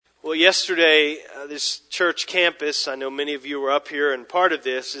Well, yesterday, this church campus, I know many of you were up here, and part of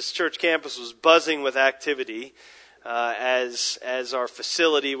this church campus was buzzing with activity as our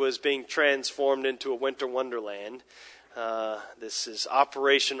facility was being transformed into a winter wonderland. This is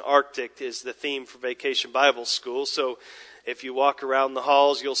Operation Arctic is the theme for Vacation Bible School. So if you walk around the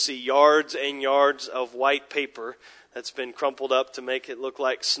halls, you'll see yards and yards of white paper that's been crumpled up to make it look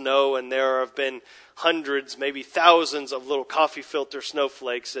like snow, and there have been hundreds, maybe thousands of little coffee filter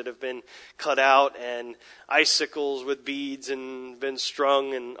snowflakes that have been cut out, and icicles with beads and been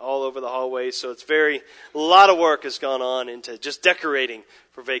strung and all over the hallways. So it's a lot of work has gone on into just decorating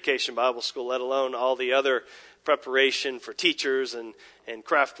for Vacation Bible School, let alone all the other preparation for teachers and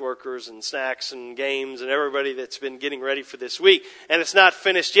craft workers and snacks and games and everybody that's been getting ready for this week. And it's not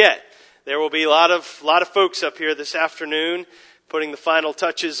finished yet. There will be a lot of folks up here this afternoon putting the final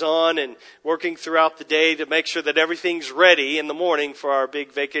touches on and working throughout the day to make sure that everything's ready in the morning for our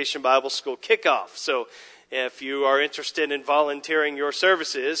big Vacation Bible School kickoff. So if you are interested in volunteering your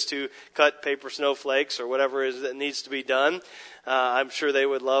services to cut paper snowflakes or whatever it is that needs to be done, I'm sure they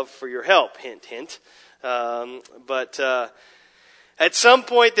would love for your help. Hint, hint. But at some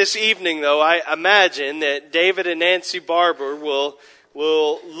point this evening, though, I imagine that David and Nancy Barber will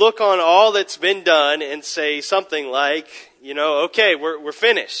look on all that's been done and say something like, okay, we're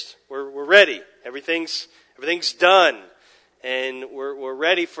finished. We're ready. Everything's done. And we're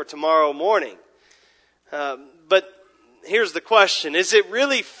ready for tomorrow morning. But here's the question. Is it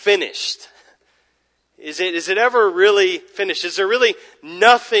really finished? Is it ever really finished? Is there really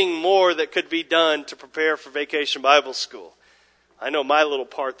nothing more that could be done to prepare for Vacation Bible School? I know my little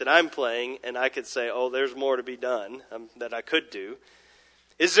part that I'm playing, and I could say, there's more to be done that I could do.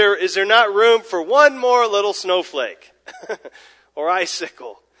 Is there not room for one more little snowflake or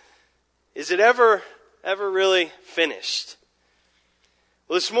icicle? Is it ever really finished?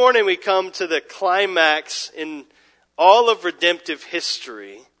 Well, this morning we come to the climax in all of redemptive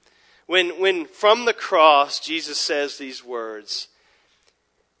history when from the cross Jesus says these words,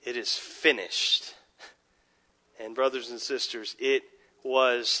 "It is finished." And brothers and sisters, it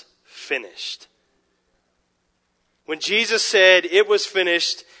was finished. When Jesus said it was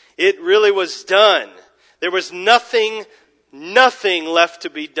finished, it really was done. There was nothing left to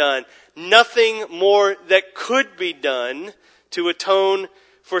be done. Nothing more that could be done to atone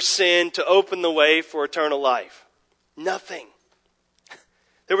for sin, to open the way for eternal life. Nothing.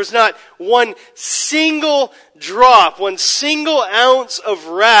 There was not one single drop, one single ounce of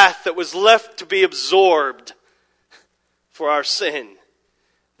wrath that was left to be absorbed for our sin,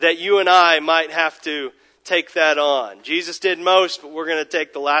 that you and I might have to take that on. Jesus did most, but we're going to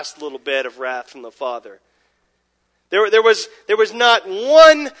take the last little bit of wrath from the Father. There was not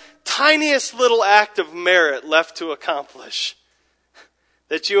one tiniest little act of merit left to accomplish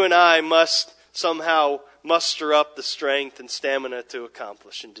that you and I must somehow muster up the strength and stamina to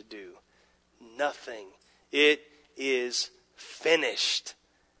accomplish and to do. Nothing. It is finished.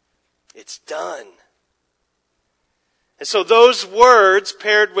 It's done. And so those words,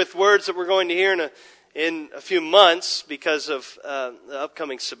 paired with words that we're going to hear in a few months because of the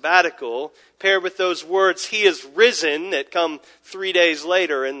upcoming sabbatical, paired with those words, "He is risen," that come 3 days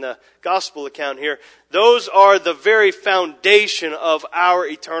later in the gospel account here, those are the very foundation of our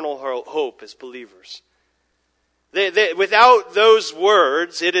eternal hope as believers. Without those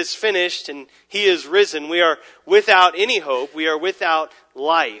words, "It is finished," and "He is risen," we are without any hope. We are without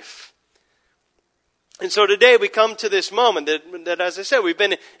life. And so today we come to this moment that, as I said, we've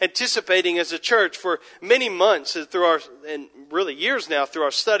been anticipating as a church for many months and really years now through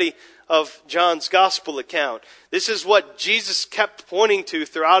our study of John's gospel account. This is what Jesus kept pointing to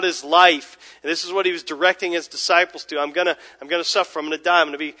throughout his life. And this is what he was directing his disciples to. I'm gonna suffer, I'm gonna die, I'm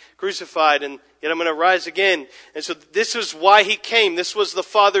gonna be crucified, and yet I'm gonna rise again. And so this is why he came. This was the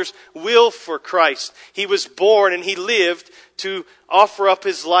Father's will for Christ. He was born and he lived to offer up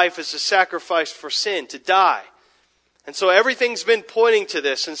his life as a sacrifice for sin, to die. And so everything's been pointing to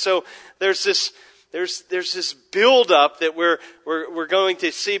this. And so there's this build up that we're going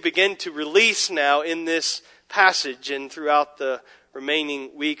to see begin to release now in this passage and throughout the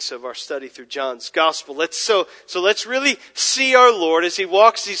remaining weeks of our study through John's gospel. So let's really see our Lord as he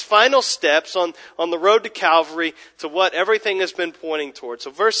walks these final steps on the road to Calvary to what everything has been pointing towards. So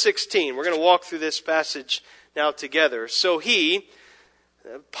verse 16, we're going to walk through this passage now together. So he,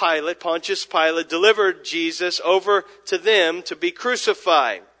 Pontius Pilate, delivered Jesus over to them to be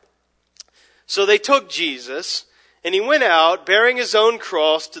crucified. So they took Jesus, and he went out, bearing his own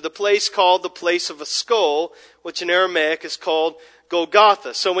cross, to the place called the place of a skull, which in Aramaic is called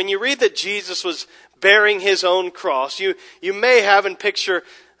Golgotha. So when you read that Jesus was bearing his own cross, you may have in picture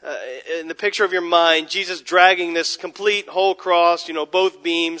in the picture of your mind, Jesus dragging this complete whole cross, both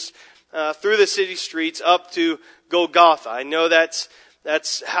beams, through the city streets up to Golgotha. I know that's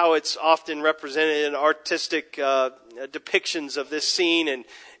how it's often represented in artistic depictions of this scene,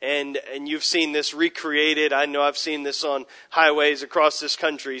 and you've seen this recreated. I know I've seen this on highways across this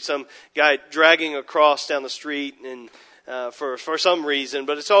country. Some guy dragging a cross down the street, and for some reason,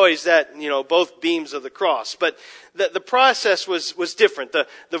 but it's always that, both beams of the cross. But the process was different. The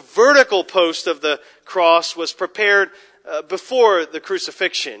vertical post of the cross was prepared before the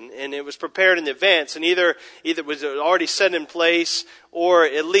crucifixion, and it was prepared in advance, and either it was already set in place, or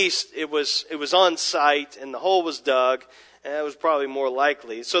at least it was on site, and the hole was dug, and that was probably more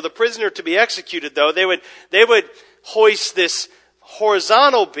likely. So the prisoner to be executed, though, they would hoist this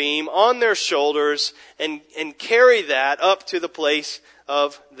horizontal beam on their shoulders and carry that up to the place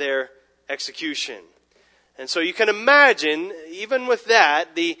of their execution. And so you can imagine, even with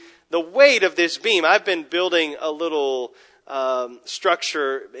that, the weight of this beam. I've been building a little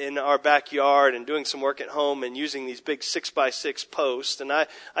structure in our backyard and doing some work at home and using these big 6x6 posts. And I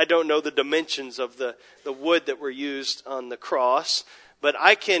don't know the dimensions of the wood that were used on the cross, but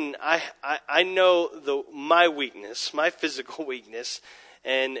I know my weakness, my physical weakness,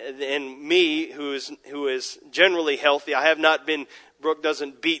 and me who is generally healthy. I have not been. Brooke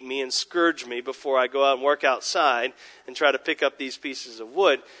doesn't beat me and scourge me before I go out and work outside and try to pick up these pieces of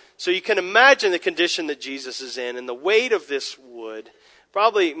wood. So you can imagine the condition that Jesus is in, and the weight of this wood,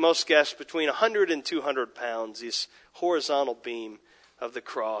 probably most guess between 100 and 200 pounds, this horizontal beam of the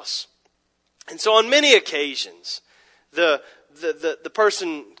cross. And so on many occasions, the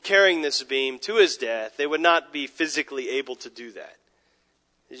person carrying this beam to his death, they would not be physically able to do that.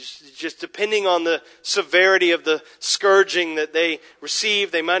 Just depending on the severity of the scourging that they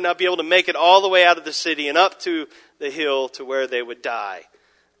receive, they might not be able to make it all the way out of the city and up to the hill to where they would die.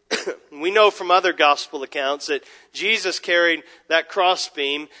 We know from other gospel accounts that Jesus carried that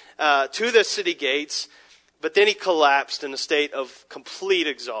crossbeam to the city gates, but then he collapsed in a state of complete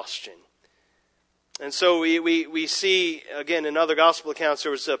exhaustion. And so we see, again, in other gospel accounts,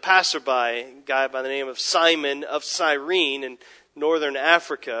 there was a passerby, a guy by the name of Simon of Cyrene in northern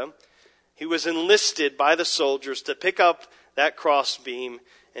Africa. He was enlisted by the soldiers to pick up that crossbeam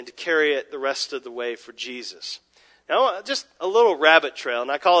and to carry it the rest of the way for Jesus. Now, just a little rabbit trail,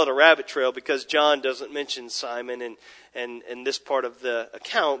 and I call it a rabbit trail because John doesn't mention Simon in this part of the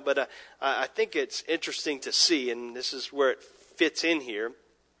account, but I think it's interesting to see, and this is where it fits in here.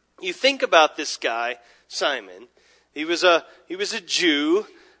 You think about this guy, Simon. He was a Jew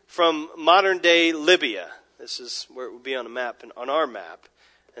from modern day Libya. This is where it would be on a map, on our map.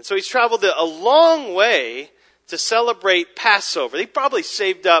 And so he's traveled a long way to celebrate Passover. He probably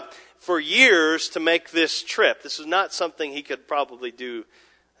saved up for years to make this trip. This is not something he could probably do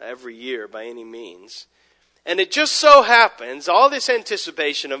every year by any means. And it just so happens, all this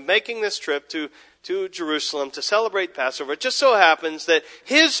anticipation of making this trip to Jerusalem to celebrate Passover, it just so happens that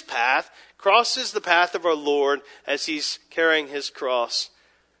his path crosses the path of our Lord as he's carrying his cross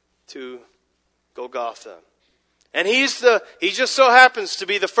to Golgotha. And he just so happens to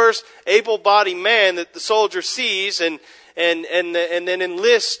be the first able-bodied man that the soldier sees and then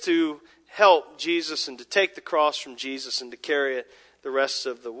enlists to help Jesus and to take the cross from Jesus and to carry it the rest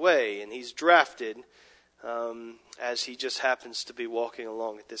of the way. And he's drafted as he just happens to be walking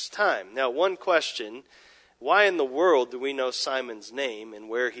along at this time. Now, one question, why in the world do we know Simon's name and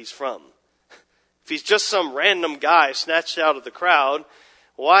where he's from? If he's just some random guy snatched out of the crowd,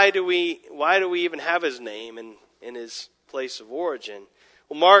 why do we even have his name in his place of origin?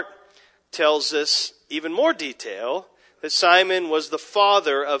 Well, Mark tells us even more detail that Simon was the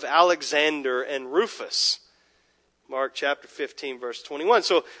father of Alexander and Rufus. Mark chapter 15, verse 21.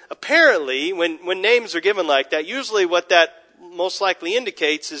 So apparently, when names are given like that, usually what that most likely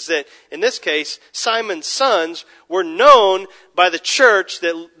indicates is that, in this case, Simon's sons were known by the church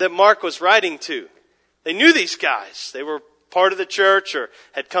that Mark was writing to. They knew these guys. They were part of the church or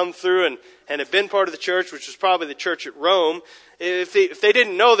had come through and had been part of the church, which was probably the church at Rome. If they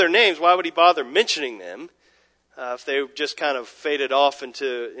didn't know their names, why would he bother mentioning them? If they just kind of faded off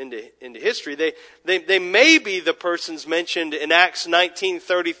into history, they may be the persons mentioned in Acts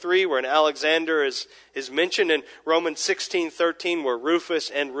 19:33, where an Alexander is mentioned, in Romans 16:13, where Rufus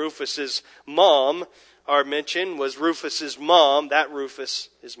and Rufus's mom are mentioned. Was Rufus's mom, that Rufus,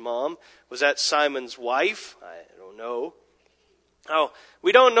 his mom, was that Simon's wife? I don't know. Now,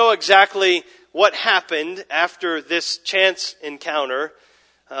 we don't know exactly what happened after this chance encounter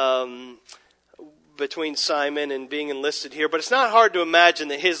between Simon and being enlisted here, but it's not hard to imagine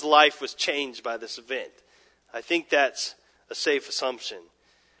that his life was changed by this event. I think that's a safe assumption.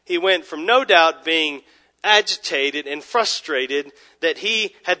 He went from no doubt being agitated and frustrated that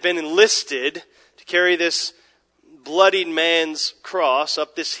he had been enlisted to carry this bloodied man's cross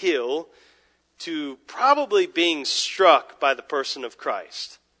up this hill to probably being struck by the person of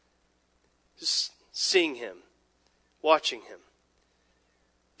Christ. Just seeing him, watching him.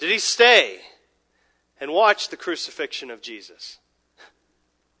 Did he stay and watch the crucifixion of Jesus?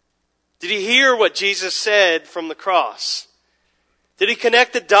 Did he hear what Jesus said from the cross? Did he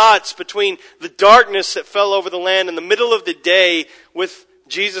connect the dots between the darkness that fell over the land in the middle of the day with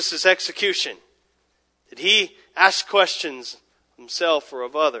Jesus' execution? Did he ask questions himself or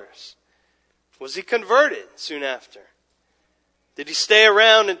of others? Was he converted soon after? Did he stay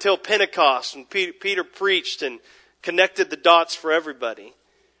around until Pentecost when Peter preached and connected the dots for everybody?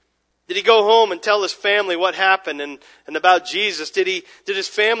 Did he go home and tell his family what happened and about Jesus? Did his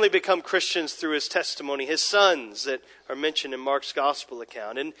family become Christians through his testimony? His sons that are mentioned in Mark's gospel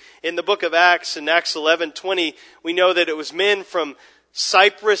account. And in the book of Acts, in Acts 11:20, we know that it was men from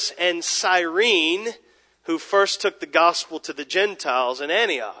Cyprus and Cyrene who first took the gospel to the Gentiles in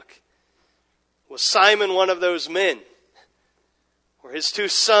Antioch. Was Simon one of those men? Were his two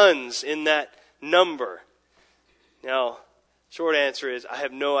sons in that number? Now, short answer is, I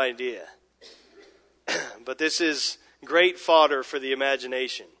have no idea. But this is great fodder for the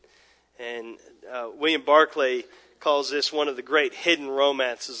imagination. And William Barclay calls this one of the great hidden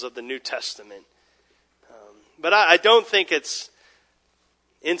romances of the New Testament. But I don't think it's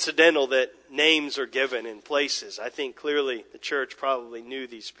incidental that names are given in places. I think clearly the church probably knew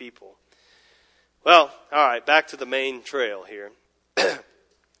these people. Well, all right, back to the main trail here.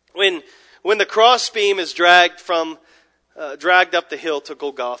 When the crossbeam is dragged up the hill to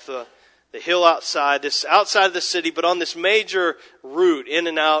Golgotha, the hill outside of the city, but on this major route in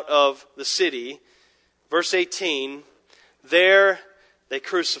and out of the city, verse 18, there they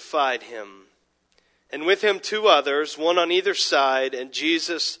crucified him, and with him two others, one on either side, and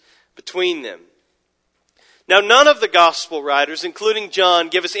Jesus between them. Now, none of the gospel writers, including John,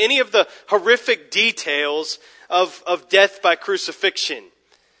 give us any of the horrific details of death by crucifixion.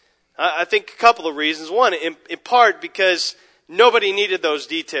 I think a couple of reasons. One, in part because nobody needed those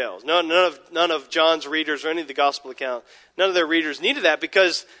details. None of John's readers or any of the gospel account, none of their readers needed that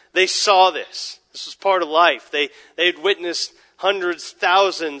because they saw this. This was part of life. They had witnessed hundreds,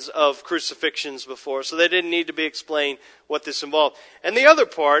 thousands of crucifixions before, so they didn't need to be explained what this involved. And the other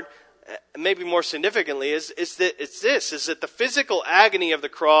part, maybe more significantly, is that the physical agony of the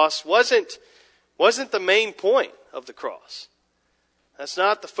cross wasn't the main point of the cross. That's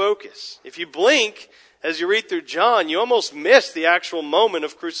not the focus. If you blink as you read through John, you almost miss the actual moment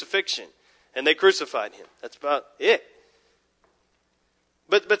of crucifixion. And they crucified him. That's about it.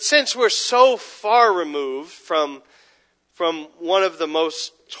 But since we're so far removed from one of the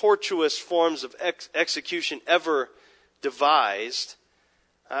most tortuous forms of execution ever devised,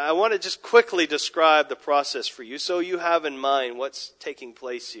 I want to just quickly describe the process for you so you have in mind what's taking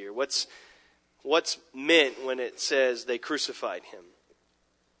place here. What's meant when it says they crucified him.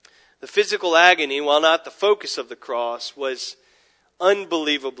 The physical agony, while not the focus of the cross, was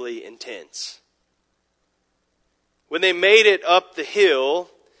unbelievably intense. When they made it up the hill,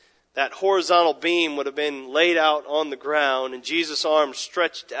 that horizontal beam would have been laid out on the ground and Jesus' arms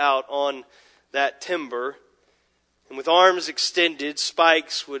stretched out on that timber. And with arms extended,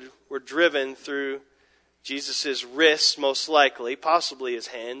 spikes were driven through Jesus' wrists, most likely, possibly his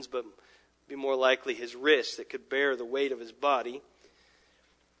hands, but be more likely his wrists that could bear the weight of his body.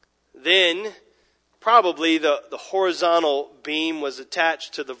 Then, probably the horizontal beam was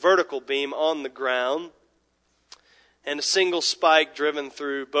attached to the vertical beam on the ground, and a single spike driven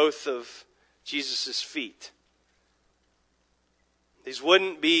through both of Jesus' feet. These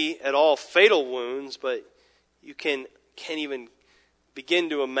wouldn't be at all fatal wounds, but you can't even begin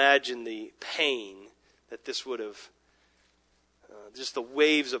to imagine the pain that this would have, just the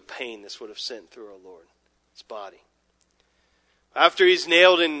waves of pain this would have sent through our Lord's body. After he's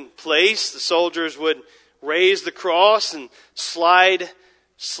nailed in place, the soldiers would raise the cross and slide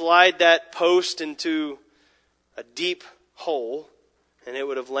that post into a deep hole, and it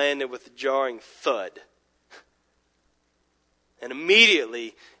would have landed with a jarring thud. And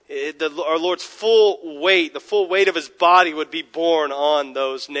immediately, our Lord's the full weight of his body would be borne on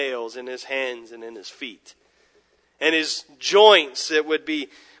those nails in his hands and in his feet. And his joints that would be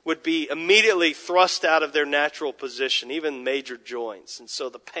immediately thrust out of their natural position, even major joints. And so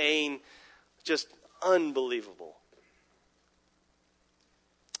the pain, just unbelievable.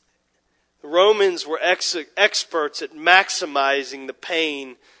 The Romans were experts at maximizing the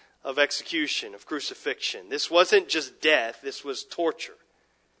pain of execution, of crucifixion. This wasn't just death, this was torture.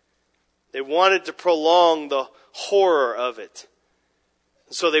 They wanted to prolong the horror of it.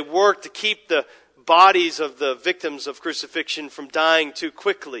 And so they worked to keep the bodies of the victims of crucifixion from dying too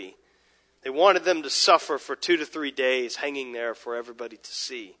quickly. They wanted them to suffer for 2 to 3 days, hanging there for everybody to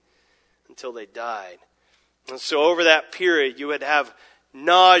see until they died. And so over that period, you would have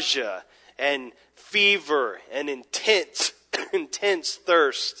nausea and fever and intense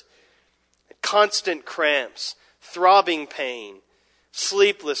thirst, constant cramps, throbbing pain,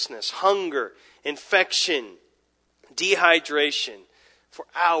 sleeplessness, hunger, infection, dehydration for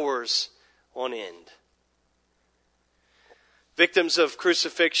hours on end. Victims of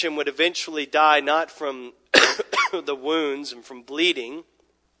crucifixion would eventually die not from the wounds and from bleeding,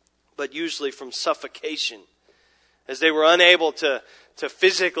 but usually from suffocation, as they were unable to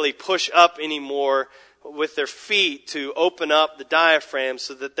physically push up anymore with their feet to open up the diaphragm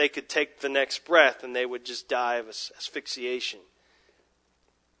so that they could take the next breath, and they would just die of asphyxiation.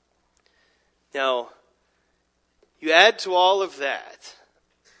 Now, you add to all of that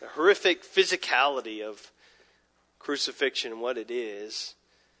the horrific physicality of crucifixion and what it is,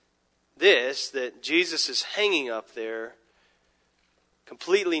 this, that Jesus is hanging up there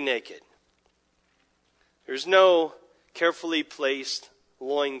completely naked. There's no carefully placed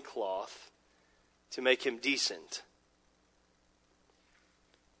loincloth to make him decent.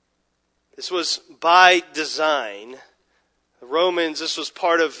 This was by design. The Romans, this was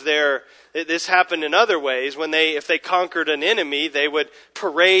part of this happened in other ways. If they conquered an enemy, they would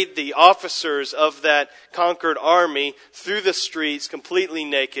parade the officers of that conquered army through the streets completely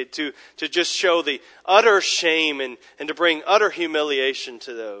naked to just show the utter shame and to bring utter humiliation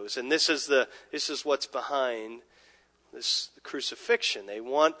to those. And this is what's behind this crucifixion. They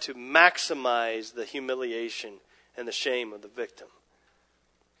want to maximize the humiliation and the shame of the victim.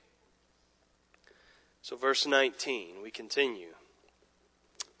 So verse 19, we continue.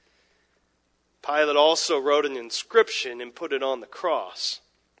 Pilate also wrote an inscription and put it on the cross.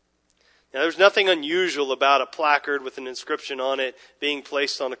 Now there's nothing unusual about a placard with an inscription on it being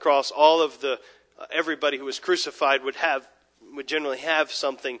placed on the cross. All of everybody who was crucified would generally have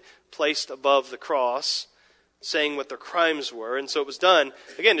something placed above the cross saying what their crimes were. And so it was done,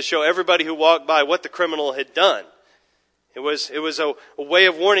 again, to show everybody who walked by what the criminal had done. It was a way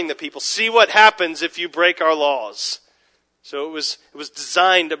of warning the people, see what happens if you break our laws. So it was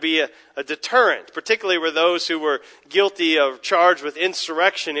designed to be a deterrent, particularly with those who were guilty of charged with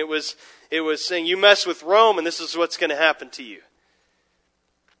insurrection. It was saying, you mess with Rome and this is what's going to happen to you.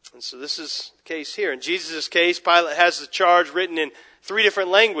 And so this is the case here. In Jesus' case, Pilate has the charge written in 3 different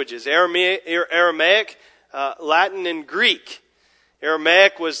languages, Aramaic, Latin, and Greek.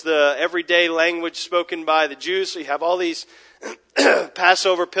 Aramaic was the everyday language spoken by the Jews. So you have all these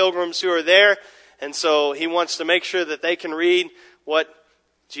Passover pilgrims who are there. And so he wants to make sure that they can read what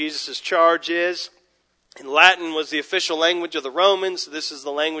Jesus' charge is. And Latin was the official language of the Romans. This is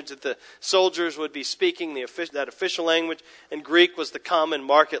the language that the soldiers would be speaking, that official language. And Greek was the common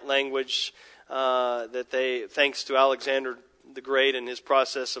market language that they, thanks to Alexander the Great and his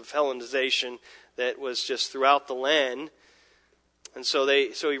process of Hellenization, that was just throughout the land. And so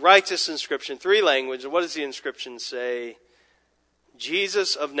he writes this inscription, 3 languages. And what does the inscription say?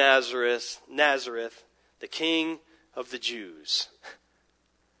 Jesus of Nazareth, the King of the Jews.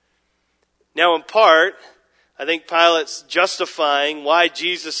 Now, in part, I think Pilate's justifying why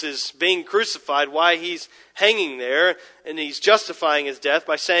Jesus is being crucified, why he's hanging there, and he's justifying his death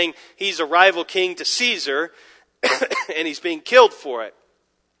by saying he's a rival king to Caesar, and he's being killed for it.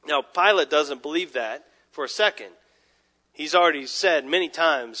 Now, Pilate doesn't believe that for a second. He's already said many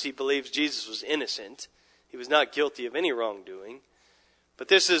times he believes Jesus was innocent. He was not guilty of any wrongdoing. But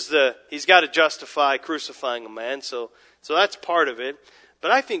he's got to justify crucifying a man, so that's part of it.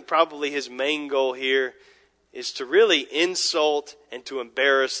 But I think probably his main goal here is to really insult and to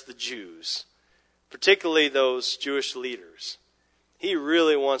embarrass the Jews, particularly those Jewish leaders. He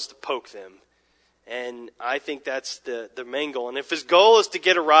really wants to poke them. And I think that's the main goal. And if his goal is to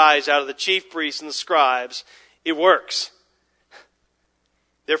get a rise out of the chief priests and the scribes, it works.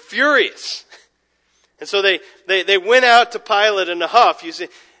 They're furious. And so they went out to Pilate in a huff, you see,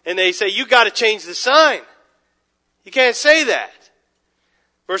 and they say, you got to change the sign. You can't say that.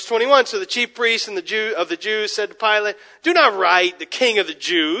 Verse 21, so the chief priests and of the Jews said to Pilate, do not write the King of the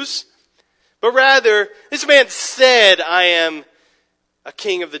Jews, but rather, this man said, I am a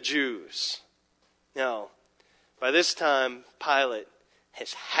king of the Jews. Now, by this time, Pilate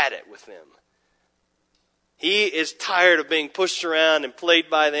has had it with them. He is tired of being pushed around and played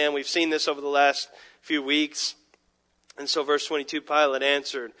by them. We've seen this over the last few weeks. And so verse 22, Pilate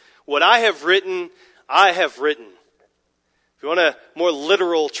answered, what I have written, If you want a more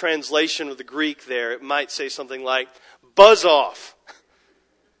literal translation of the Greek there, it might say something like, buzz off.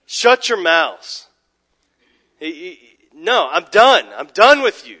 Shut your mouths. No, I'm done. I'm done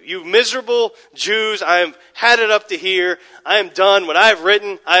with you. You miserable Jews, I have had it up to here. I am done. What I have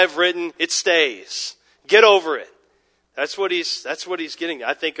written, it stays. Get over it. That's what he's getting.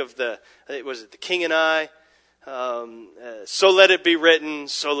 I think of the King and I? So let it be written,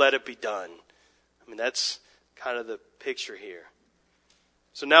 so let it be done. I mean, that's kind of the picture here.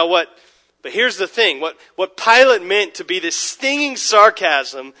 So now what? But here's the thing. What Pilate meant to be this stinging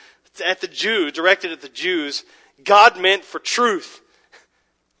sarcasm at the Jews, directed at the Jews, God meant for truth.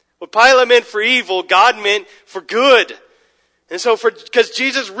 What Pilate meant for evil, God meant for good. And so because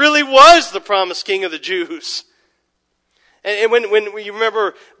Jesus really was the promised King of the Jews. And when you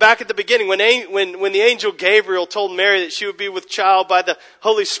remember back at the beginning, when the angel Gabriel told Mary that she would be with child by the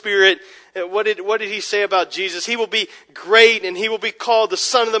Holy Spirit, what did he say about Jesus? He will be great, and he will be called the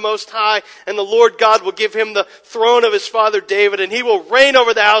Son of the Most High, and the Lord God will give him the throne of his father David, and he will reign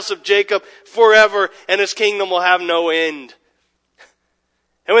over the house of Jacob forever, and his kingdom will have no end.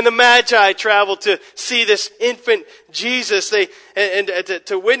 And when the Magi traveled to see this infant Jesus,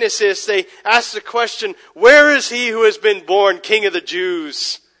 to witness this, they asked the question, where is he who has been born King of the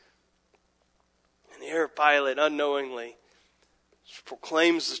Jews? And here Pilate unknowingly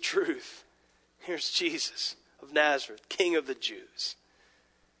proclaims the truth. Here's Jesus of Nazareth, King of the Jews.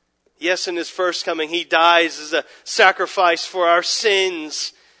 Yes, in his first coming, he dies as a sacrifice for our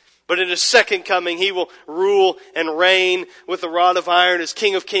sins. But in his second coming, he will rule and reign with a rod of iron as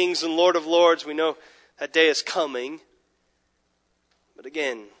King of Kings and Lord of Lords. We know that day is coming. But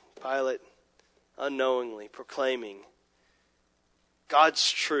again, Pilate unknowingly proclaiming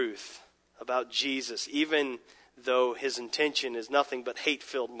God's truth about Jesus, even though his intention is nothing but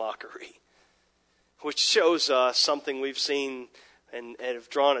hate-filled mockery, which shows us something we've seen and have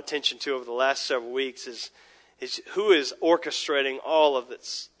drawn attention to over the last several weeks is who is orchestrating all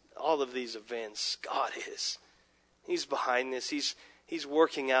of these events. God is. He's behind this. He's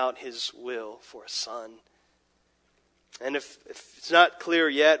working out his will for a son. And if it's not clear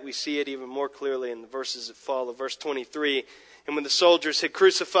yet, we see it even more clearly in the verses that follow. Verse 23, and when the soldiers had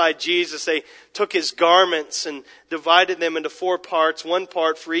crucified Jesus, they took his garments and divided them into 4 parts, 1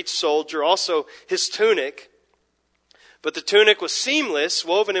 part for each soldier, also his tunic. But the tunic was seamless,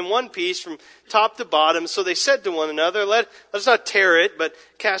 woven in one piece from top to bottom. So they said to one another, let's not tear it, but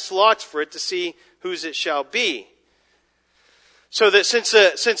cast lots for it to see whose it shall be. So that since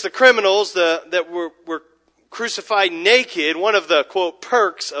the criminals that were crucified naked, one of the, quote,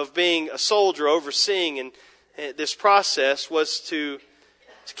 perks of being a soldier overseeing this process was to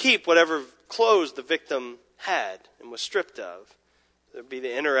keep whatever clothes the victim had and was stripped of. There'd be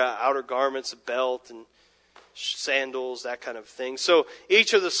the inner outer garments, a belt, and sandals, that kind of thing. So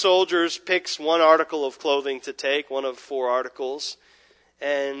each of the soldiers picks 1 article of clothing to take, 1 of 4 articles.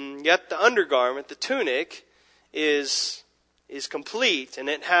 And yet the undergarment, the tunic, is complete, and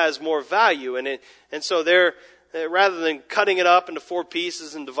it has more value in it. And so they're rather than cutting it up into 4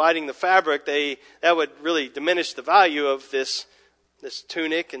 pieces and dividing the fabric, that would really diminish the value of this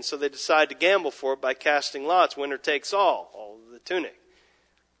tunic. And so they decide to gamble for it by casting lots. Winner takes all of the tunic.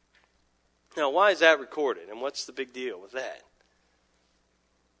 Now, why is that recorded, and what's the big deal with that?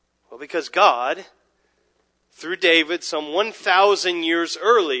 Well, because God, through David, some 1,000 years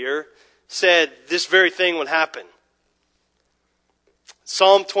earlier, said this very thing would happen.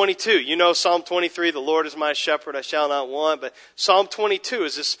 Psalm 22, you know Psalm 23, the Lord is my shepherd, I shall not want. But Psalm 22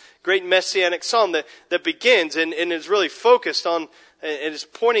 is this great messianic psalm that begins and is really focused on, and is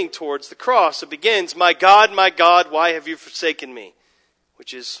pointing towards the cross. It begins, my God, why have you forsaken me?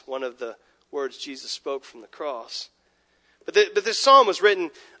 Which is one of the words Jesus spoke from the cross. But this psalm was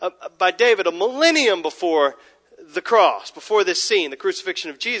written by David a millennium before the cross, before this scene, the crucifixion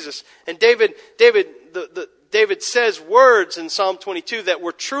of Jesus. And David says words in Psalm 22 that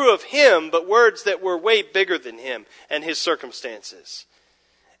were true of him, but words that were way bigger than him and his circumstances.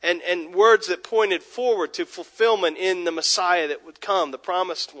 And words that pointed forward to fulfillment in the Messiah that would come, the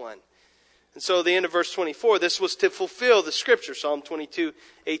promised one. And so the end of verse 24, this was to fulfill the scripture, Psalm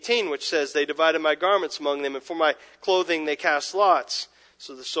 22:18, which says, they divided my garments among them, and for my clothing they cast lots.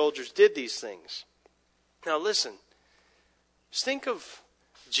 So the soldiers did these things. Now listen, just think of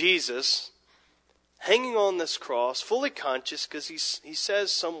Jesus hanging on this cross, fully conscious, because he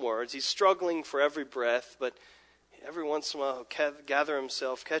says some words. He's struggling for every breath, but every once in a while he'll gather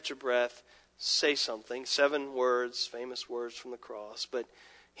himself, catch a breath, say something. 7 words, famous words from the cross. But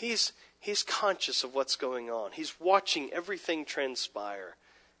he's conscious of what's going on. He's watching everything transpire.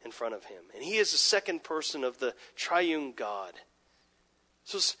 in front of him. And he is the second person of the triune God.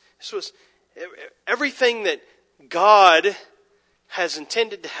 This was everything that God has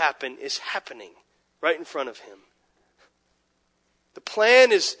intended to happen is happening right in front of him. The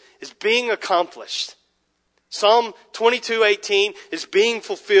plan is being accomplished. Psalm 22:18 is being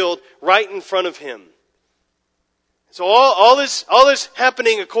fulfilled right in front of him. So all this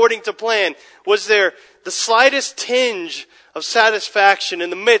happening according to plan. Was there the slightest tinge of satisfaction in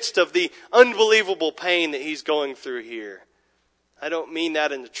the midst of the unbelievable pain that he's going through here? I don't mean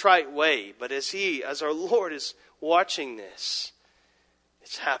that in a trite way, but as our Lord is watching this,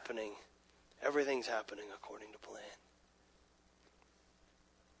 it's happening. Everything's happening according to plan.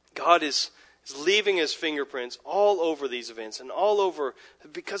 God is leaving his fingerprints all over these events and all over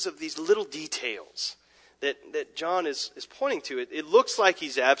because of these little details that John is pointing to. It looks like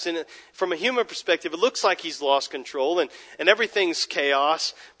he's absent. From a human perspective, it looks like he's lost control and everything's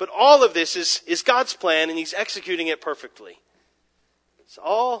chaos. But all of this is God's plan, and he's executing it perfectly. It's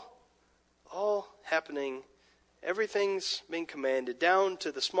all happening. Everything's being commanded down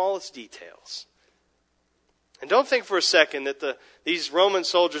to the smallest details. And don't think for a second that these Roman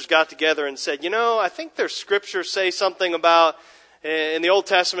soldiers got together and said, I think their scriptures say something about, in the Old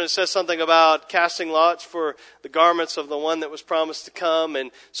Testament it says something about casting lots for the garments of the one that was promised to come.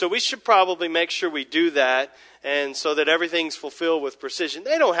 And so we should probably make sure we do that, and so that everything's fulfilled with precision.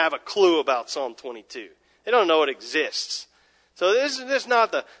 They don't have a clue about Psalm 22. They don't know it exists. So this is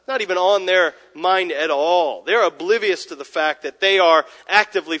not even on their mind at all. They're oblivious to the fact that they are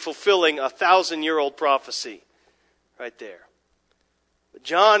actively fulfilling a 1,000-year-old prophecy right there. But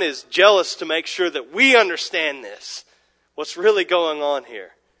John is jealous to make sure that we understand this. What's really going on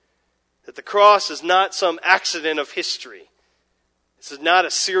here. That the cross is not some accident of history. This is not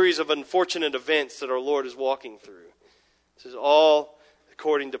a series of unfortunate events that our Lord is walking through. This is all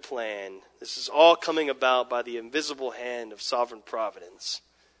according to plan. This is all coming about by the invisible hand of sovereign providence.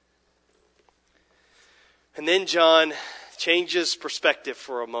 And then John changes perspective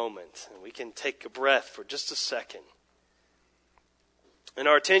for a moment. And we can take a breath for just a second. And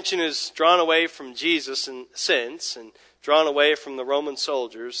our attention is drawn away from Jesus in a sense, and drawn away from the Roman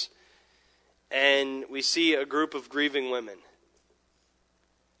soldiers. And we see a group of grieving women.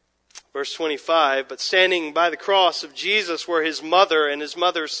 Verse 25, but standing by the cross of Jesus were his mother and his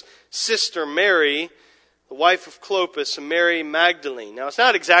mother's sister Mary, the wife of Clopas, and Mary Magdalene. Now it's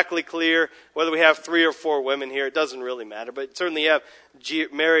not exactly clear whether we have 3 or 4 women here. It doesn't really matter. But certainly you have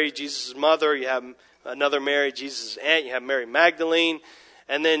Mary, Jesus' mother. You have another Mary, Jesus' aunt. You have Mary Magdalene.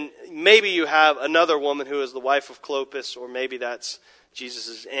 And then maybe you have another woman who is the wife of Clopas, or maybe that's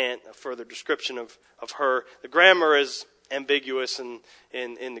Jesus' aunt, a further description of her. The grammar is ambiguous in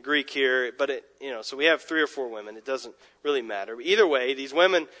the Greek here, but so we have 3 or 4 women. It doesn't really matter. But either way, these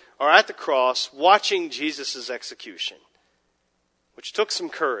women are at the cross watching Jesus' execution, which took some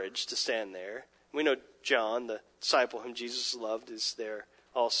courage to stand there. We know John, the disciple whom Jesus loved, is there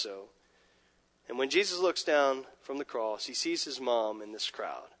also. And when Jesus looks down from the cross, he sees his mom in this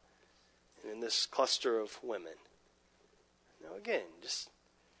crowd and in this cluster of women. Now again, just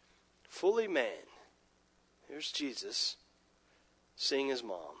fully man. Here's Jesus seeing his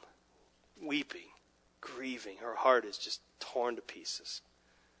mom, weeping, grieving. Her heart is just torn to pieces.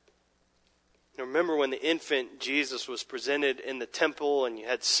 Now remember when the infant Jesus was presented in the temple, and you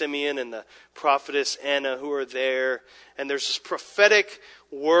had Simeon and the prophetess Anna who are there, and there's this prophetic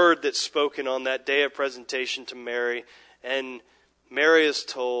word that's spoken on that day of presentation to Mary, and Mary is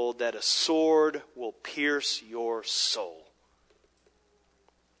told that a sword will pierce your soul.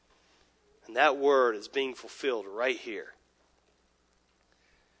 And that word is being fulfilled right here.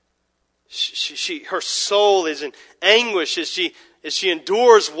 Her soul is in anguish as she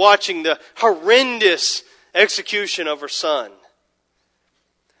endures watching the horrendous execution of her son.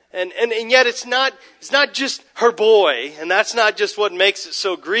 And yet it's not just her boy, and that's not just what makes it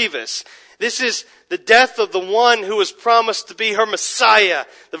so grievous. This is the death of the one who was promised to be her Messiah,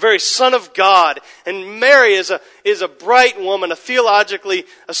 the very Son of God. And Mary is a bright woman, a theologically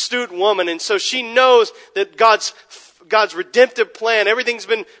astute woman, and so she knows that God's redemptive plan, everything's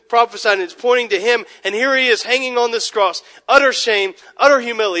been prophesied and it's pointing to him. And here he is hanging on this cross. Utter shame, utter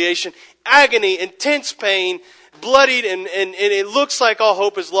humiliation, agony, intense pain, bloodied, and it looks like all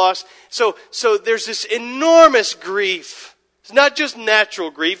hope is lost. So there's this enormous grief. It's not just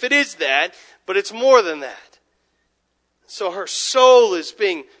natural grief. It is that, but it's more than that. So her soul is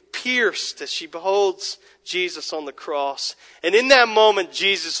being pierced as she beholds Jesus on the cross. And in that moment,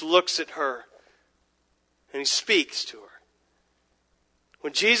 Jesus looks at her and he speaks to her.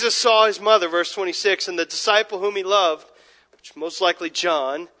 When Jesus saw his mother, verse 26, and the disciple whom he loved which most likely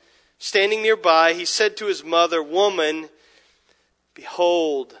John, standing nearby, he said to his mother, "Woman,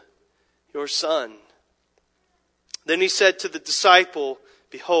 behold your son." Then he said to the disciple,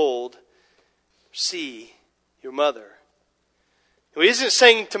 "Behold, see your mother." He isn't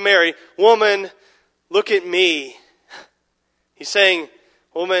saying to Mary, "Woman, look at me." He's saying,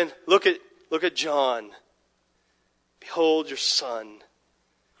 "Woman, look at John. Behold your son.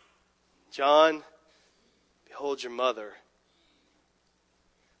 John, behold your mother."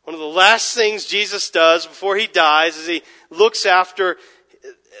 One of the last things Jesus does before he dies is he looks at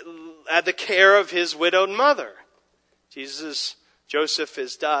the care of his widowed mother. Joseph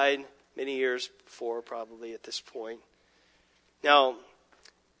has died many years before, probably at this point. Now,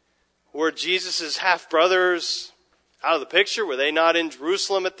 were Jesus' half-brothers out of the picture? Were they not in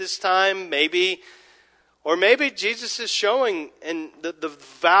Jerusalem at this time? Maybe. Or maybe Jesus is showing the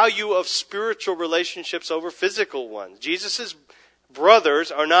value of spiritual relationships over physical ones. Jesus'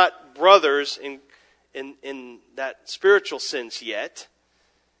 brothers are not brothers in that spiritual sense yet.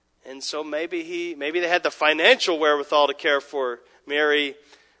 And so maybe they had the financial wherewithal to care for Mary,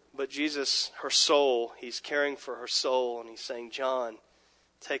 but Jesus, her soul, he's caring for her soul, and he's saying, "John,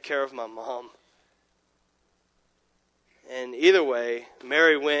 take care of my mom." And either way,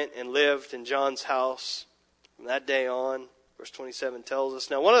 Mary went and lived in John's house from that day on. Verse 27 tells us.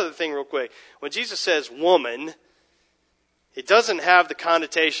 Now, one other thing real quick. When Jesus says woman, it doesn't have the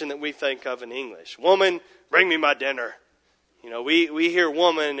connotation that we think of in English. Woman, bring me my dinner. You know, we hear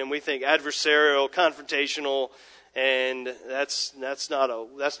woman and we think adversarial, confrontational, and that's not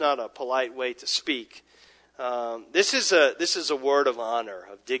a polite way to speak. This is a word of honor,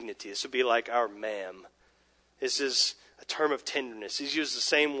 of dignity. This would be like our ma'am. This is a term of tenderness. He's used the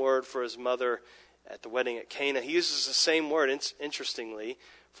same word for his mother at the wedding at Cana. He uses the same word, interestingly,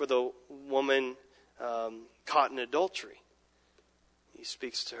 for the woman caught in adultery. He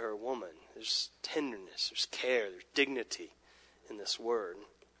speaks to her woman. There's tenderness, there's care, there's dignity in this word.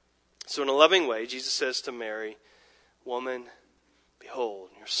 So in a loving way, Jesus says to Mary, "Woman,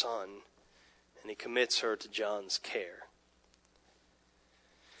 behold your son," and he commits her to John's care.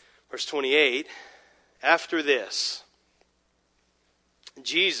 Verse 28, after this,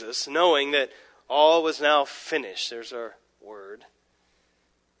 Jesus, knowing that all was now finished, there's our word,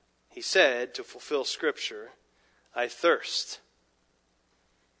 he said, to fulfill Scripture, "I thirst."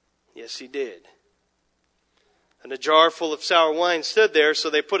 Yes, he did. And a jar full of sour wine stood there, so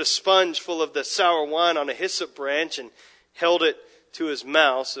they put a sponge full of the sour wine on a hyssop branch and held it to his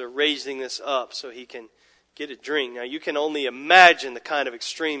mouth. So they're raising this up so he can get a drink. Now you can only imagine the kind of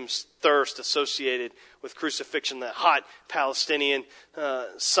extreme thirst associated with crucifixion, that hot Palestinian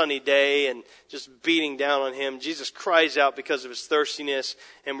sunny day and just beating down on him. Jesus cries out because of his thirstiness,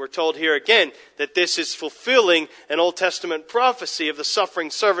 and we're told here again that this is fulfilling an Old Testament prophecy of the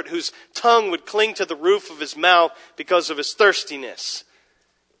suffering servant whose tongue would cling to the roof of his mouth because of his thirstiness.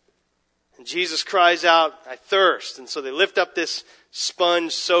 And Jesus cries out, "I thirst." And so they lift up this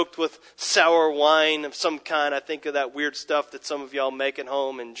sponge soaked with sour wine of some kind. I think of that weird stuff that some of y'all make at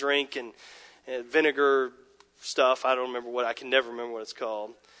home and drink, and vinegar stuff. I can never remember what it's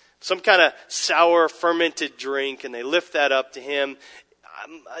called. Some kind of sour fermented drink, and they lift that up to him.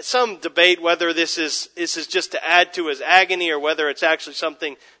 Some debate whether this is just to add to his agony or whether it's actually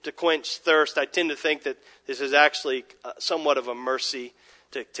something to quench thirst. I tend to think that this is actually somewhat of a mercy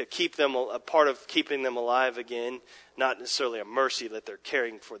to keep them, a part of keeping them alive again. Not necessarily a mercy that they're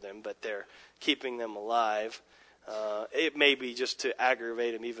caring for them, but they're keeping them alive. It may be just to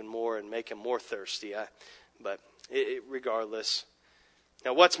aggravate him even more and make him more thirsty. Regardless.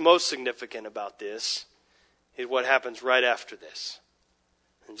 Now, what's most significant about this is what happens right after this.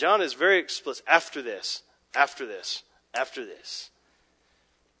 And John is very explicit. After this, after this, after this.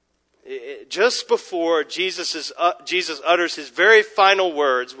 Just before Jesus utters his very final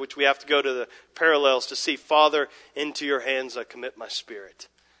words, which we have to go to the parallels to see, "Father, into your hands I commit my spirit."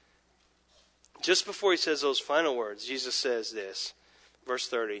 Just before he says those final words, Jesus says this, verse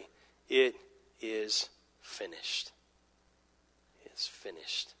 30, "It is finished." It's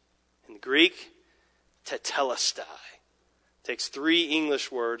finished. In Greek, tetelestai. It takes 3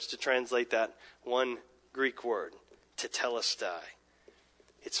 English words to translate that one Greek word, tetelestai.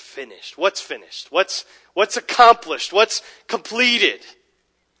 It's finished. What's finished? What's accomplished? What's completed?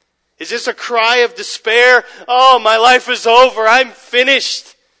 Is this a cry of despair? "Oh, my life is over. I'm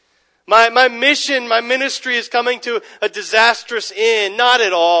finished. My mission, my ministry is coming to a disastrous end." Not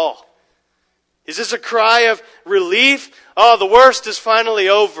at all. Is this a cry of relief? "Oh, the worst is finally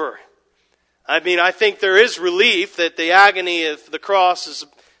over." I think there is relief that the agony of the cross is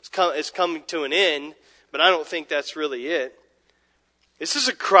coming to an end, but I don't think that's really it. This is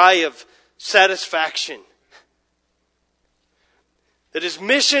a cry of satisfaction. That his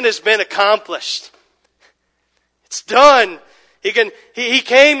mission has been accomplished. It's done. He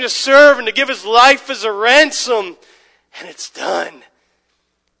came to serve and to give his life as a ransom. And it's done.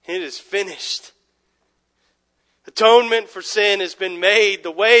 It is finished. Atonement for sin has been made.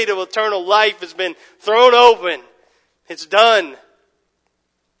 The way to eternal life has been thrown open. It's done.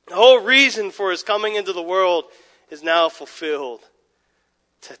 The whole reason for his coming into the world is now fulfilled.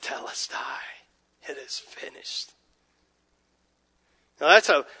 Tetelestai. It is finished. Now that's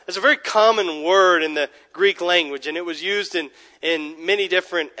a very common word in the Greek language, and it was used in many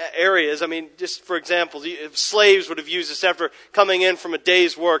different areas. I mean, just for example, if slaves would have used this after coming in from a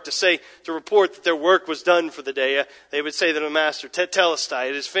day's work to report that their work was done for the day. They would say to the master, Tetelestai,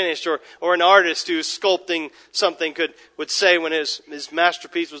 it is finished. Or an artist who's sculpting something would say when his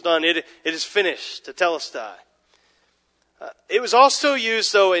masterpiece was done, it is finished, Tetelestai. It was also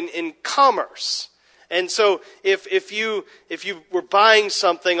used though in commerce. And so if you were buying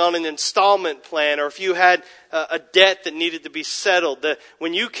something on an installment plan, or if you had a debt that needed to be settled,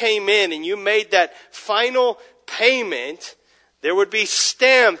 when you came in and you made that final payment, there would be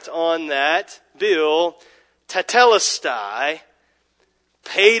stamped on that bill, Tetelestai,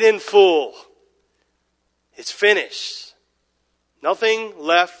 paid in full. It's finished. Nothing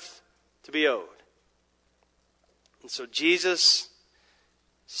left to be owed. And so Jesus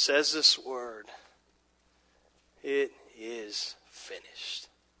says this word. It is finished.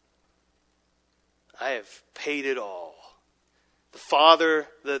 I have paid it all. The Father,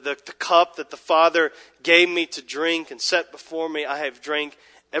 the cup that the Father gave me to drink and set before me, I have drank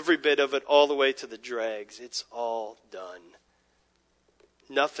every bit of it all the way to the dregs. It's all done.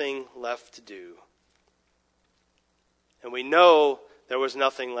 Nothing left to do. And we know there was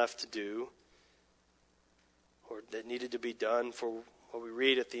nothing left to do, or that needed to be done, for what we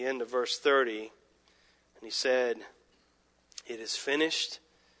read at the end of verse 30. And he said, it is finished.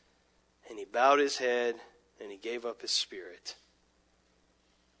 And he bowed his head and he gave up his spirit.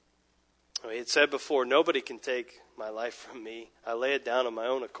 He had said before, nobody can take my life from me. I lay it down on my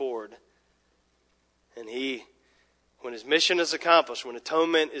own accord. And when his mission is accomplished, when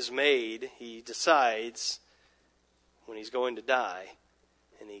atonement is made, he decides when he's going to die.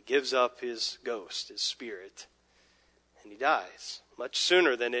 And he gives up his ghost, his spirit. And he dies much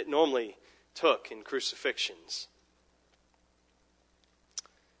sooner than it normally took in crucifixions.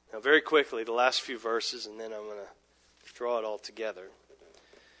 Now very quickly, the last few verses, and then I'm going to draw it all together.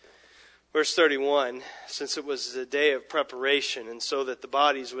 Verse 31, since it was the day of preparation, and so that the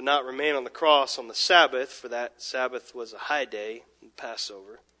bodies would not remain on the cross on the Sabbath, for that Sabbath was a high day,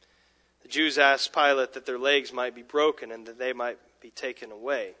 Passover, the Jews asked Pilate that their legs might be broken and that they might be taken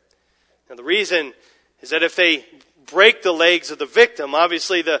away. Now the reason is that if they break the legs of the victim,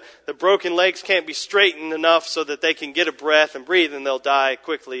 obviously the broken legs can't be straightened enough so that they can get a breath and breathe, and they'll die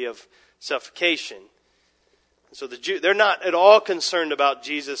quickly of suffocation. And so they're not at all concerned about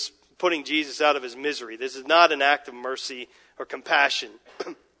putting Jesus out of his misery. This is not an act of mercy or compassion.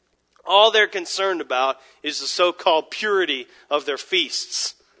 All they're concerned about is the so-called purity of their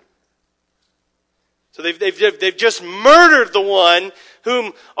feasts. So they've just murdered the one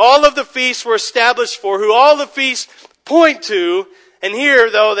whom all of the feasts were established for, who all the feasts point to. And here,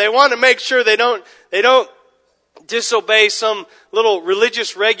 though, they want to make sure they don't disobey some little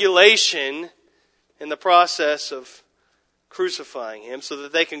religious regulation in the process of crucifying him, so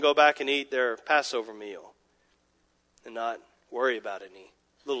that they can go back and eat their Passover meal and not worry about any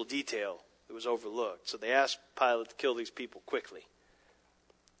little detail that was overlooked. So they asked Pilate to kill these people quickly.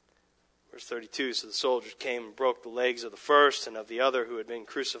 Verse 32, so the soldiers came and broke the legs of the first and of the other who had been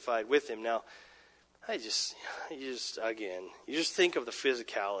crucified with him. Now, you just think of the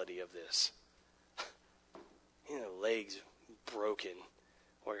physicality of this. Legs broken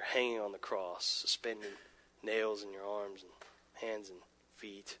while you're hanging on the cross, suspending nails in your arms and hands and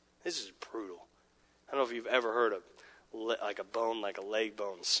feet. This is brutal. I don't know if you've ever heard of like a leg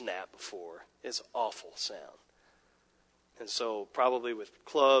bone snap before. It's an awful sound. And so probably with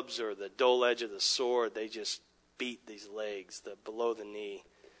clubs or the dull edge of the sword, they just beat these legs below the knee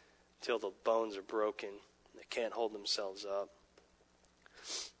till the bones are broken. They can't hold themselves up.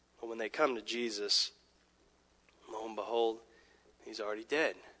 But when they come to Jesus, lo and behold, he's already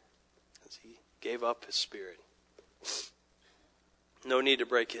dead, because he gave up his spirit. No need to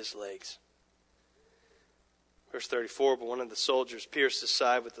break his legs. Verse 34, but one of the soldiers pierced his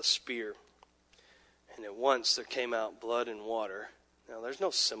side with a spear, and at once there came out blood and water. Now, there's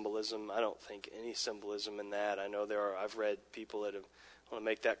no symbolism. I don't think any symbolism in that. I know I've read people that want to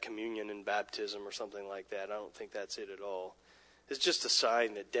make that communion in baptism or something like that. I don't think that's it at all. is just a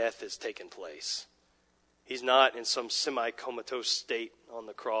sign that death has taken place. He's not in some semi-comatose state on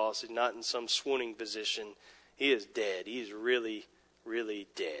the cross. He's not in some swooning position. He is dead. He is really, really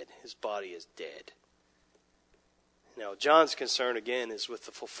dead. His body is dead. Now, John's concern again is with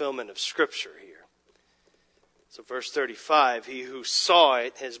the fulfillment of Scripture here. So verse 35, he who saw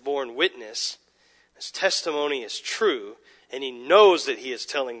it has borne witness. His testimony is true, and he knows that he is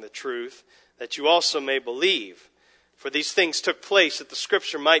telling the truth, that you also may believe. For these things took place that the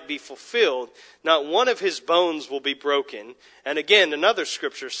Scripture might be fulfilled. Not one of his bones will be broken. And again, another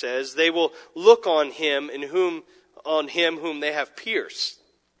Scripture says, they will look on him whom they have pierced.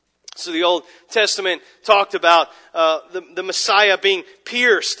 So the Old Testament talked about the Messiah being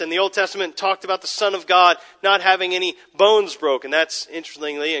pierced, and the Old Testament talked about the Son of God not having any bones broken. That's,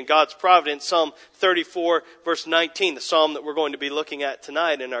 interestingly, in God's providence, Psalm 34, verse 19, the psalm that we're going to be looking at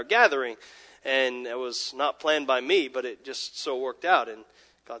tonight in our gathering. And it was not planned by me, but it just so worked out in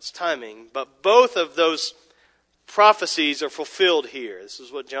God's timing. But both of those prophecies are fulfilled here. This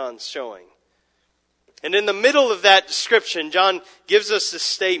is what John's showing. And in the middle of that description, John gives us this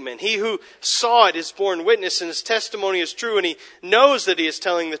statement. He who saw it is borne witness, and his testimony is true, and he knows that he is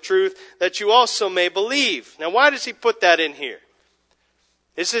telling the truth, that you also may believe. Now, why does he put that in here?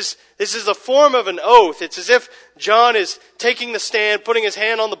 This is a form of an oath. It's as if John is taking the stand, putting his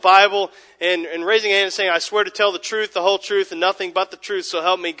hand on the Bible, and raising a hand and saying, I swear to tell the truth, the whole truth, and nothing but the truth, so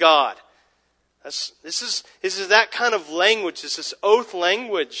help me God. This is that kind of language. This is oath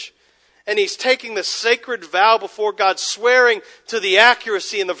language. And he's taking the sacred vow before God, swearing to the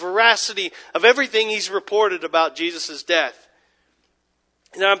accuracy and the veracity of everything he's reported about Jesus' death.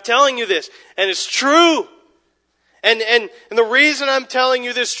 And I'm telling you this, and it's true. And the reason I'm telling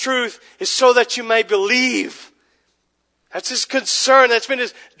you this truth is so that you may believe. That's his concern. That's been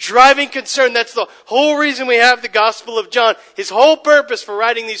his driving concern. That's the whole reason we have the Gospel of John. His whole purpose for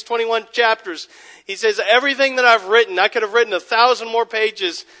writing these 21 chapters. He says, everything that I've written, I could have written 1,000 more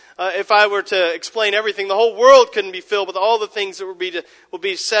pages if I were to explain everything. The whole world couldn't be filled with all the things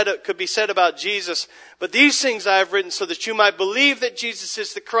that could be said about Jesus. But these things I have written so that you might believe that Jesus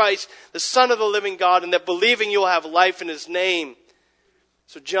is the Christ, the Son of the living God, and that believing you will have life in his name.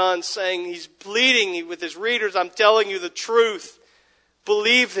 So John's saying, he's pleading with his readers, I'm telling you the truth.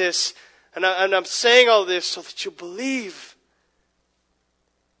 Believe this. And I'm saying all this so that you believe.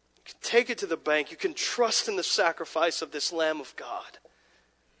 You can take it to the bank. You can trust in the sacrifice of this Lamb of God.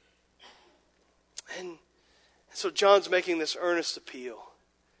 And so John's making this earnest appeal.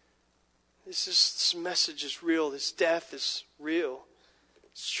 This message is real. This death is real.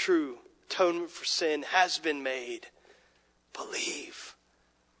 It's true. Atonement for sin has been made. Believe.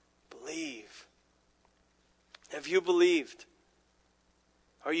 Believe. Have you believed?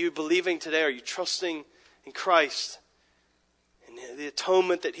 Are you believing today? Are you trusting in Christ and the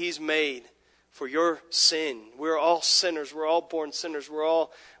atonement that he's made for your sin? We're all sinners. We're all born sinners. We're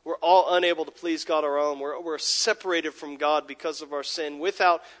all unable to please God our own. We're separated from God because of our sin.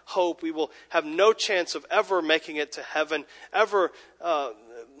 Without hope, we will have no chance of ever making it to heaven, ever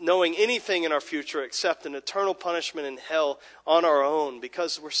knowing anything in our future except an eternal punishment in hell on our own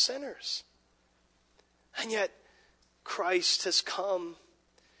because we're sinners. And yet, Christ has come.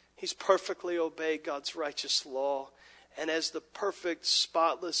 He's perfectly obeyed God's righteous law. And as the perfect,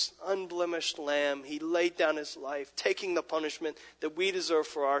 spotless, unblemished Lamb, he laid down his life, taking the punishment that we deserve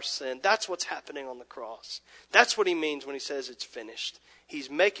for our sin. That's what's happening on the cross. That's what he means when he says it's finished.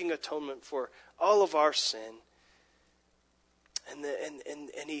 He's making atonement for all of our sin.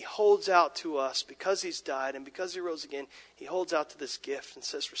 And he holds out to us, because he's died and because he rose again, he holds out to this gift and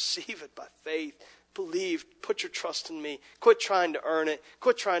says, receive it by faith. Believe, put your trust in me. Quit trying to earn it.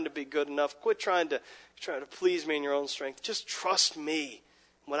 Quit trying to be good enough. Quit trying to please me in your own strength. Just trust me,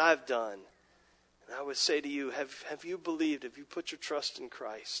 what I've done. And I would say to you, have you believed? Have you put your trust in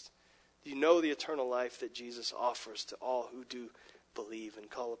Christ? Do you know the eternal life that Jesus offers to all who do believe and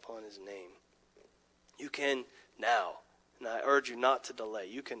call upon his name? You can now, and I urge you not to delay.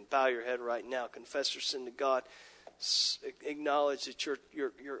 You can bow your head right now, confess your sin to God, acknowledge that your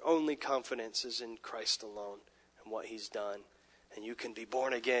only confidence is in Christ alone and what he's done. And you can be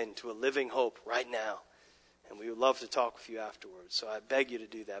born again to a living hope right now. And we would love to talk with you afterwards. So I beg you to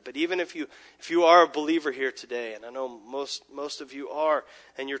do that. But even if you are a believer here today, and I know most of you are,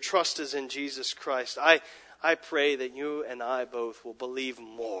 and your trust is in Jesus Christ, I pray that you and I both will believe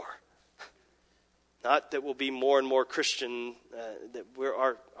more. Not that we'll be more and more Christian, that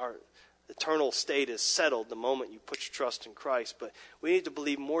our eternal state is settled the moment you put your trust in Christ. But we need to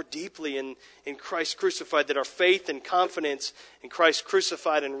believe more deeply in Christ crucified, that our faith and confidence in Christ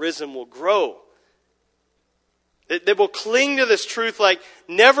crucified and risen will grow. that will cling to this truth like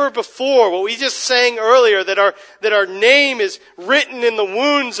never before. What we just sang earlier, that our name is written in the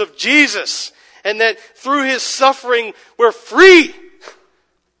wounds of Jesus, and that through His suffering we're free.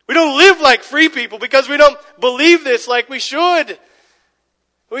 We don't live like free people because we don't believe this like we should.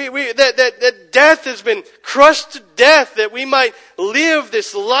 That death has been crushed to death, that we might live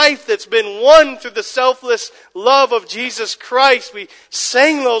this life that's been won through the selfless love of Jesus Christ. We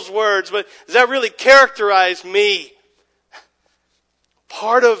sang those words, but does that really characterize me?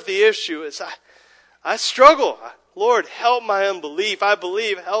 Part of the issue is I struggle. Lord, help my unbelief. I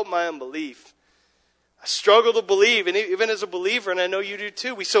believe, help my unbelief. I struggle to believe, and even as a believer, and I know you do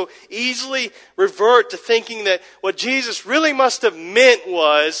too, we so easily revert to thinking that what Jesus really must have meant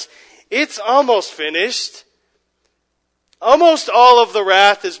was, it's almost finished. Almost all of the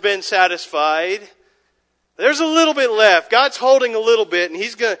wrath has been satisfied. There's a little bit left. God's holding a little bit, and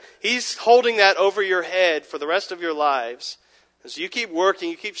He's holding that over your head for the rest of your lives. And so you keep working,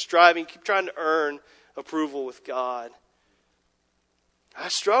 you keep striving, you keep trying to earn approval with God. I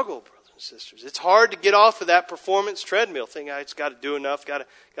struggle, brother. Sisters, it's hard to get off of that performance treadmill, thinking I just got to do enough, got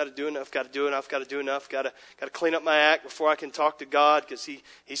to do enough, got to do enough, got to do enough, got to clean up my act before I can talk to God, because He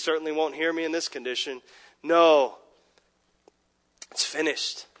certainly won't hear me in this condition. No, it's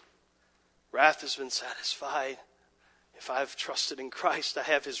finished. Wrath has been satisfied. If I've trusted in Christ, I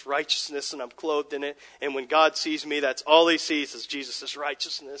have His righteousness and I'm clothed in it. And when God sees me, that's all He sees is Jesus'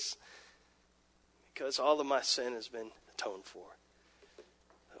 righteousness, because all of my sin has been atoned for.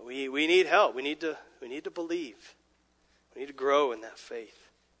 We need help. We need to believe. We need to grow in that faith.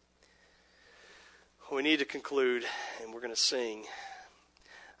 We need to conclude, and we're going to sing.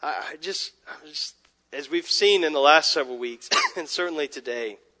 I just, as we've seen in the last several weeks, and certainly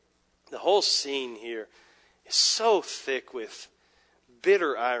today, the whole scene here is so thick with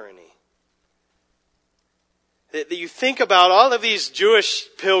bitter irony. That you think about all of these Jewish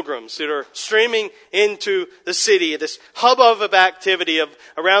pilgrims that are streaming into the city, this hubbub of activity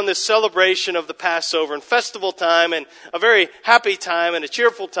around this celebration of the Passover and festival time, and a very happy time and a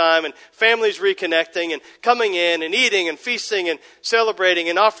cheerful time, and families reconnecting and coming in and eating and feasting and celebrating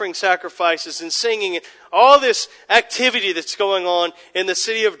and offering sacrifices and singing, and all this activity that's going on in the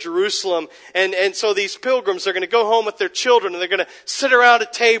city of Jerusalem. And so these pilgrims are going to go home with their children, and they're going to sit around a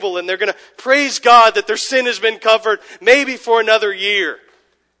table, and they're going to praise God that their sin has been covered, maybe for another year.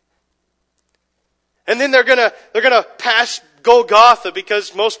 And then they're going to pass Golgotha,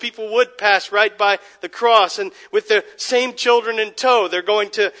 because most people would pass right by the cross, and with the same children in tow, they're going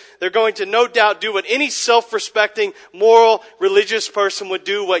to no doubt do what any self-respecting, moral, religious person would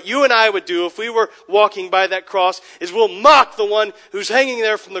do, what you and I would do if we were walking by that cross, is we'll mock the one who's hanging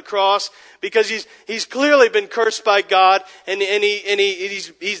there from the cross, because he's clearly been cursed by God, and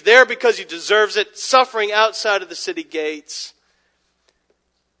he's there because he deserves it, suffering outside of the city gates.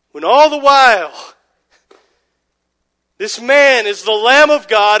 When all the while, this man is the Lamb of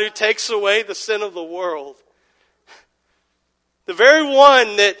God who takes away the sin of the world. The very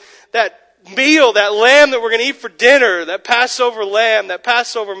one that meal, that lamb that we're going to eat for dinner, that Passover lamb, that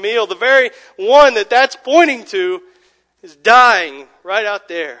Passover meal, the very one that's pointing to is dying right out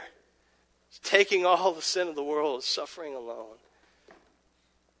there. He's taking all the sin of the world, suffering alone.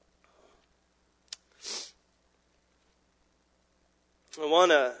 I want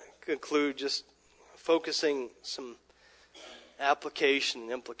to conclude just focusing some application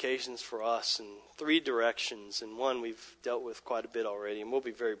and implications for us in three directions, and one we've dealt with quite a bit already, and we'll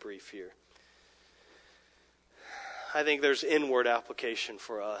be very brief here. I think there's inward application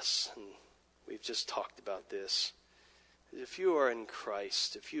for us, and we've just talked about this. If you are in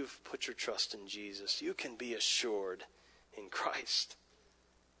Christ, if you've put your trust in Jesus, you can be assured in Christ.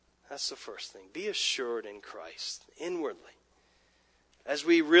 That's the first thing. Be assured in Christ, inwardly. As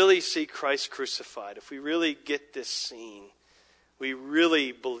we really see Christ crucified, if we really get this scene, we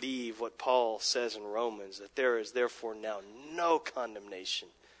really believe what Paul says in Romans, that there is therefore now no condemnation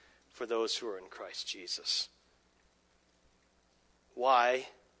for those who are in Christ Jesus. Why?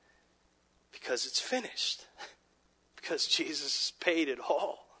 Because it's finished. Because Jesus has paid it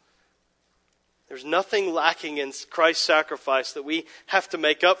all. There's nothing lacking in Christ's sacrifice that we have to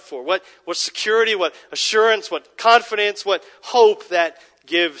make up for. What security, what assurance, what confidence, what hope that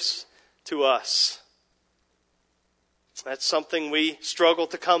gives to us. That's something we struggle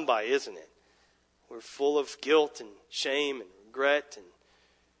to come by, isn't it? We're full of guilt and shame and regret.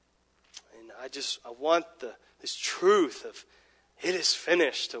 And I want this truth of it is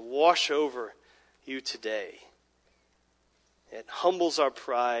finished to wash over you today. It humbles our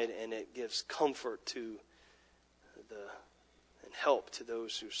pride, and it gives comfort to and help to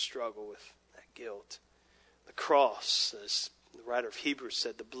those who struggle with that guilt. The cross, as the writer of Hebrews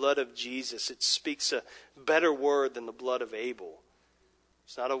said, the blood of Jesus, it speaks a better word than the blood of Abel.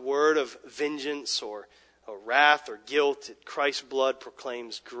 It's not a word of vengeance or wrath or guilt. Christ's blood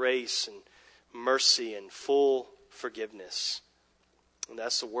proclaims grace and mercy and full forgiveness. And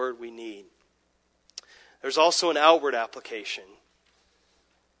that's the word we need. There's also an outward application.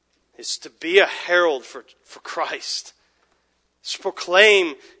 It's to be a herald for Christ. It's to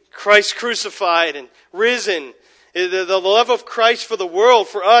proclaim Christ crucified and risen. The love of Christ for the world,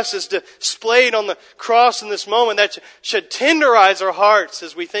 for us, is displayed on the cross in this moment. That should tenderize our hearts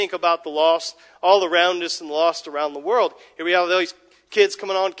as we think about the lost all around us and the lost around the world. Here we have these kids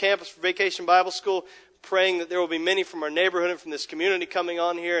coming on campus for Vacation Bible School, praying that there will be many from our neighborhood and from this community coming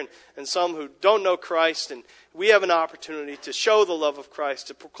on here, and some who don't know Christ. And we have an opportunity to show the love of Christ,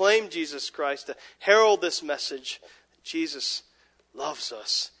 to proclaim Jesus Christ, to herald this message that Jesus loves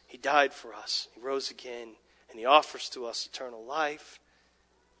us. He died for us. He rose again. And He offers to us eternal life.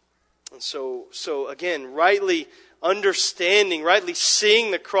 And so again, rightly understanding, rightly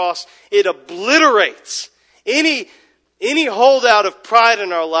seeing the cross, it obliterates any holdout of pride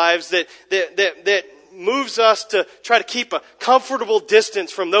in our lives that moves us to try to keep a comfortable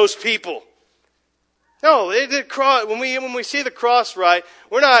distance from those people. No, when we see the cross, right,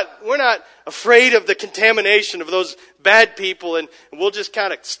 we're not afraid of the contamination of those bad people, and we'll just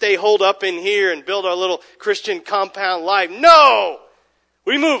kind of stay holed up in here and build our little Christian compound life. No!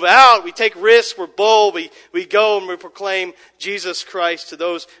 We move out, we take risks, we're bold, we go and we proclaim Jesus Christ to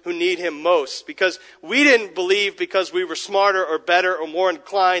those who need Him most. Because we didn't believe because we were smarter or better or more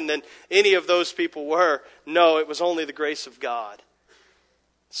inclined than any of those people were. No, it was only the grace of God.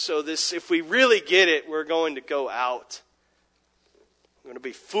 So if we really get it, we're going to go out. We're going to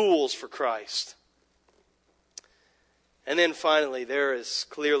be fools for Christ. And then finally, there is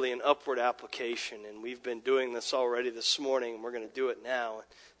clearly an upward application. And we've been doing this already this morning, and we're going to do it now.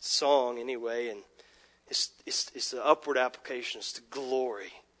 Song anyway. And it's the upward application is to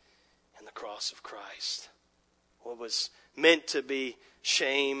glory in the cross of Christ. What was meant to be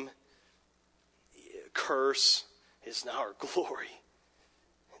shame, curse, is now our glory.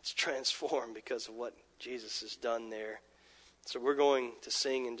 It's transformed because of what Jesus has done there. So we're going to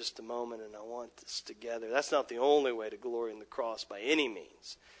sing in just a moment, and I want this together. That's not the only way to glory in the cross by any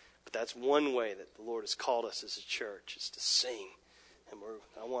means, but that's one way that the Lord has called us as a church, is to sing. And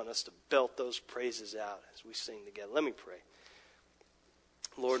I want us to belt those praises out as we sing together. Let me pray.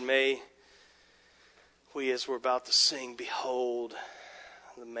 Lord, may we, as we're about to sing, behold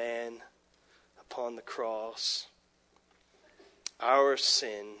the man upon the cross, our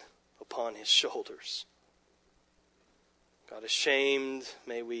sin upon His shoulders. God, ashamed,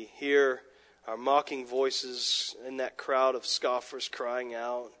 may we hear our mocking voices in that crowd of scoffers crying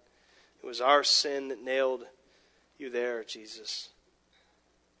out, it was our sin that nailed You there, Jesus.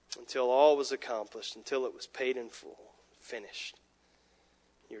 Until all was accomplished, until it was paid in full, finished.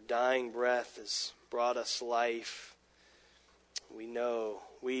 Your dying breath has brought us life. We know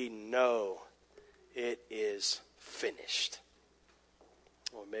it is finished.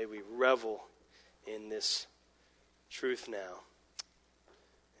 Or may we revel in this truth now.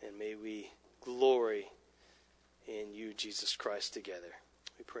 And may we glory in You, Jesus Christ, together.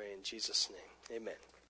 We pray in Jesus' name. Amen.